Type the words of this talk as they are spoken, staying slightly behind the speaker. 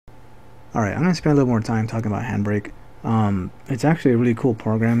Alright, I'm going to spend a little more time talking about Handbrake. It's actually a really cool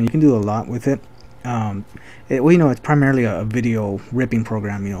program. You can do a lot with it. Well, you know, it's primarily a video ripping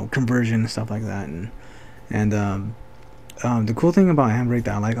program, you know, conversion, stuff like that. And the cool thing about Handbrake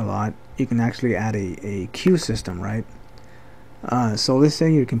that I like a lot, you can actually add a queue system, right? So let's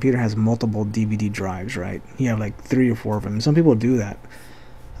say your computer has multiple DVD drives, right? You have like 3 or 4 of them. Some people do that.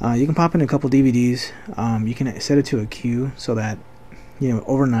 You can pop in a couple DVDs. You can set it to a queue so that, you know,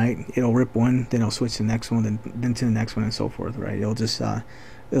 overnight it'll rip one, then it'll switch to the next one, then to the next one, and so forth, right? It'll just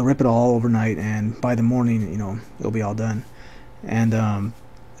it'll rip it all overnight, and by the morning, you know, it'll be all done. And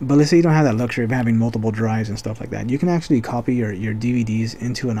but let's say you don't have that luxury of having multiple drives and stuff like that. You can actually copy your DVDs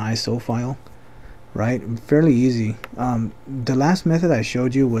into an ISO file, right? Fairly easy. The last method I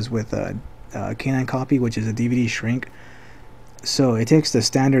showed you was with canonical copy, which is a DVD shrink. So it takes the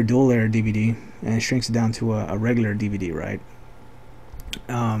standard dual layer DVD and it shrinks it down to a regular DVD, right?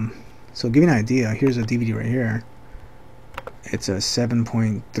 So give you an idea, here's a DVD right here. It's a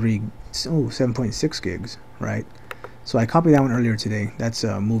 7.6 gigs, right? So I copied that one earlier today. That's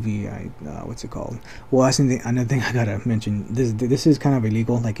a movie. What's it called? Well, that's another thing I gotta mention. This is kind of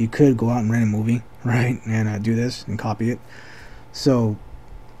illegal. Like, you could go out and rent a movie, right, and do this and copy it. So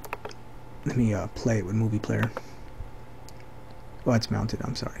let me play it with movie player. Oh, it's mounted.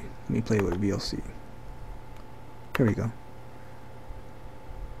 I'm sorry. Let me play it with VLC. Here we go.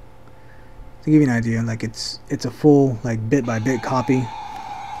 To give you an idea, like it's a full, like, bit by bit copy.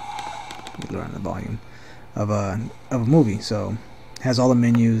 Let me lower the volume of a movie. So it has all the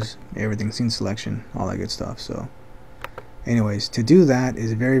menus, everything, scene selection, all that good stuff. So anyways, to do that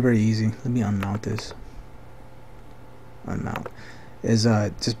is very easy. Let me unmount this. Unmount is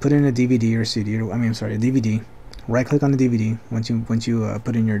just put in a DVD or CD, or, I'm sorry, a DVD. Right click on the DVD once you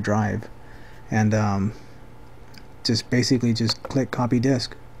put in your drive, and just basically just click copy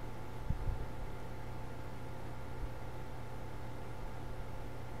disk.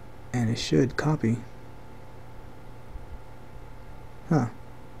 And it should copy. Huh.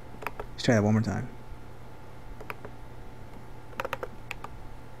 Let's try that one more time.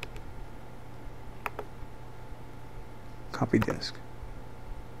 Copy disk.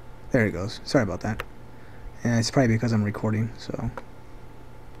 There it goes. Sorry about that. And it's probably because I'm recording. So,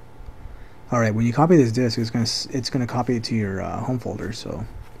 all right. When you copy this disk, it's gonna copy it to your home folder. So,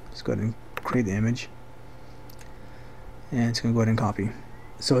 let's go ahead and create the image, and it's gonna go ahead and copy.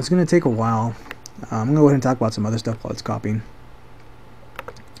 So it's going to take a while. I'm going to go ahead and talk about some other stuff while it's copying.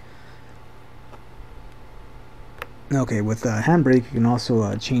 Okay, with Handbrake, you can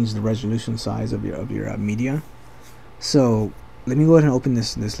also change the resolution size of your media. So let me go ahead and open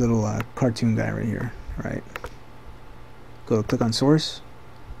this little cartoon guy right here. Right. Go click on source.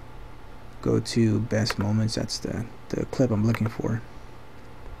 Go to best moments. That's the clip I'm looking for.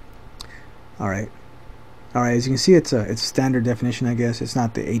 All right. Alright, as you can see, it's standard definition, I guess. It's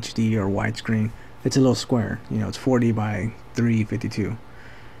not the HD or widescreen. It's a little square. You know, it's 40 by 352.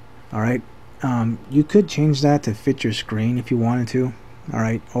 Alright, you could change that to fit your screen if you wanted to.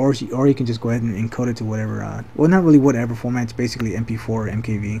 Alright, or you can just go ahead and encode it to whatever, well, not really whatever format. It's basically MP4 or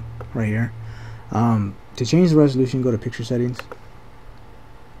MKV right here. To change the resolution, go to picture settings.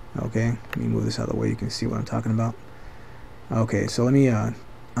 Okay, let me move this out of the way. You can see what I'm talking about. Okay, so let me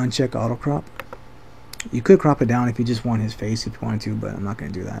uncheck auto crop. You could crop it down if you just want his face, if you wanted to, but I'm not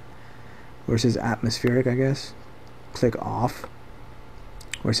going to do that. Where it says atmospheric, I guess, click off.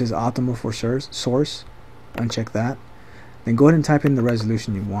 Where it says optimal for source, uncheck that. Then go ahead and type in the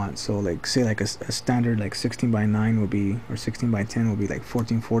resolution you want. So, like, say like a standard like 16 by 9 would be, or 16 by 10 would be like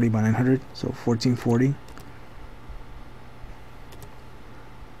 1440 by 900. So 1440.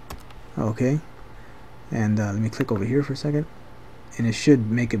 Okay. And let me click over here for a second, and it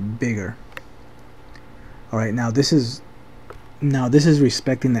should make it bigger. Alright, now this is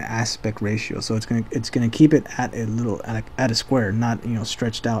respecting the aspect ratio, so it's gonna keep it at a square, not, you know,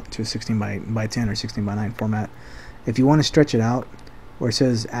 stretched out to a 16 by 10 or 16 by 9 format. If you want to stretch it out, where it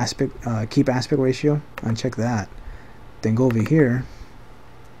says keep aspect ratio, uncheck that. Then go over here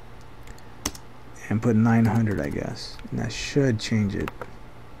and put 900, I guess, and that should change it.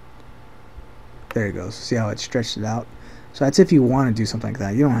 There it goes. See how it stretched it out? So that's if you want to do something like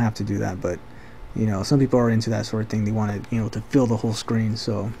that. You don't have to do that, but you know, some people are into that sort of thing. They want to, you know, to fill the whole screen.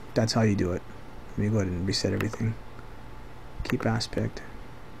 So that's how you do it. Let me go ahead and reset everything. Keep aspect,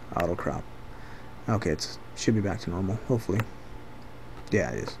 auto crop. Okay, it should be back to normal, hopefully.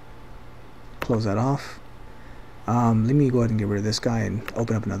 Yeah, it is. Close that off. Let me go ahead and get rid of this guy and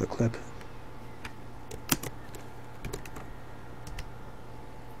open up another clip.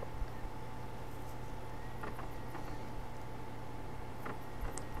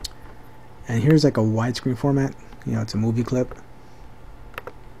 And here's like a widescreen format. You know, it's a movie clip.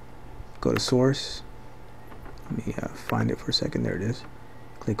 Go to source. Let me find it for a second. There it is.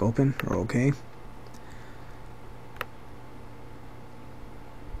 Click open or OK.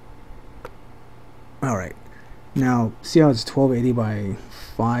 Alright, now see how it's 1280 by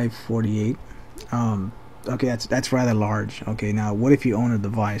 548? Okay, that's rather large. Okay, now what if you own a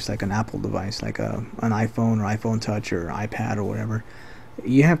device, like an Apple device, like an iPhone or iPhone Touch or iPad or whatever?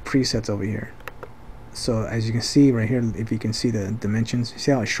 You have presets over here. So as you can see right here, if you can see the dimensions,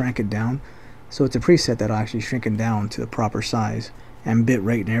 see how I shrank it down? So it's a preset that'll actually shrink it down to the proper size and bit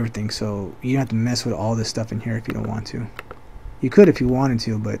rate and everything, so you don't have to mess with all this stuff in here if you don't want to. You could if you wanted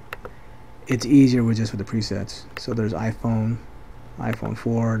to, but it's easier with just with the presets. So there's iPhone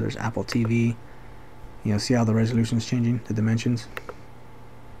 4, there's Apple TV. You know, see how the resolution is changing, the dimensions.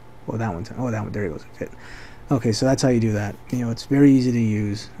 Well, that one, there it goes. Okay, so that's how you do that. You know, it's very easy to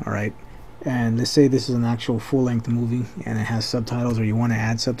use. All right, and let's say this is an actual full-length movie and it has subtitles, or you want to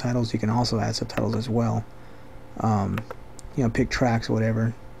add subtitles. You can also add subtitles as well. You know, pick tracks or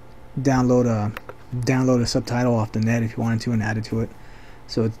whatever. Download a subtitle off the net if you wanted to and add it to it.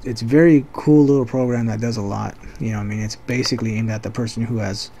 So it's very cool little program that does a lot. You know, I mean, it's basically aimed at the person who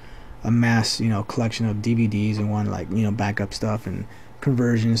has a mass, you know, collection of DVDs and want, like, you know, backup stuff and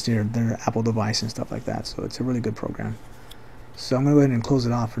conversions to their Apple device and stuff like that. So it's a really good program. So I'm gonna go ahead and close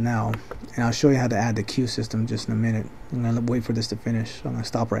it off for now, and I'll show you how to add the queue system just in a minute. I'm gonna wait for this to finish, so I'm gonna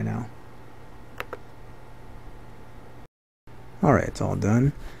stop right now. Alright, it's all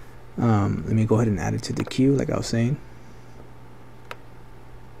done. Let me go ahead and add it to the queue like I was saying.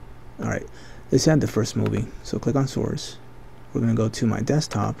 Alright, let's add the first movie. So click on source. We're going to go to my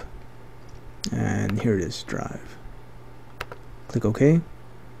desktop, and here it is, drive. Click OK.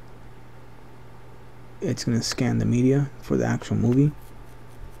 It's going to scan the media for the actual movie.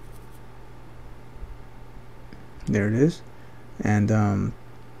 There it is. And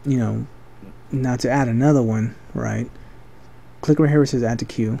you know, now to add another one, right, click right here where it says add to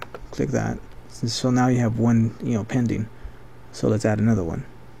queue. Click that. So now you have one, you know, pending. So let's add another one.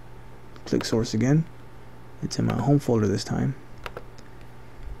 Click source again. It's in my home folder this time.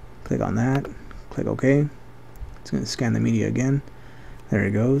 Click on that. Click OK. It's going to scan the media again. There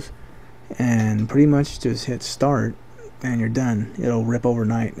it goes. And pretty much just hit start and you're done. It'll rip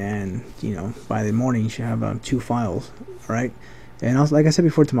overnight, and you know, by the morning you should have 2 files. Right? And also, like I said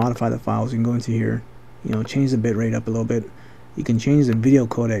before, to modify the files, you can go into here, you know, change the bit rate up a little bit. You can change the video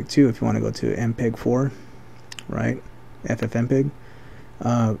codec too if you want to go to MPEG-4, right? FFmpeg.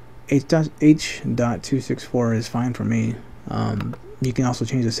 H.264 is fine for me. You can also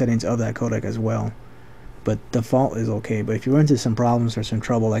change the settings of that codec as well, but default is okay. But if you run into some problems or some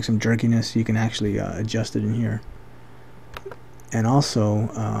trouble, like some jerkiness, you can actually adjust it in here. And also,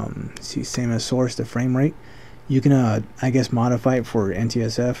 see, same as source, the frame rate, you can I guess modify it for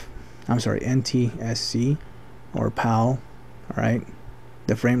NTSC or PAL. All right,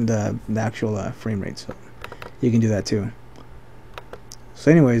 the actual frame rate, so you can do that too.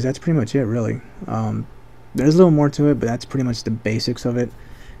 So anyways, that's pretty much it, really. There's a little more to it, but that's pretty much the basics of it.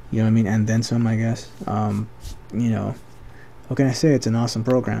 You know what I mean? And then some, I guess. You know, what can I say? It's an awesome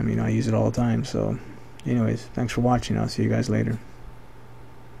program. You know, I use it all the time. So anyways, thanks for watching. I'll see you guys later.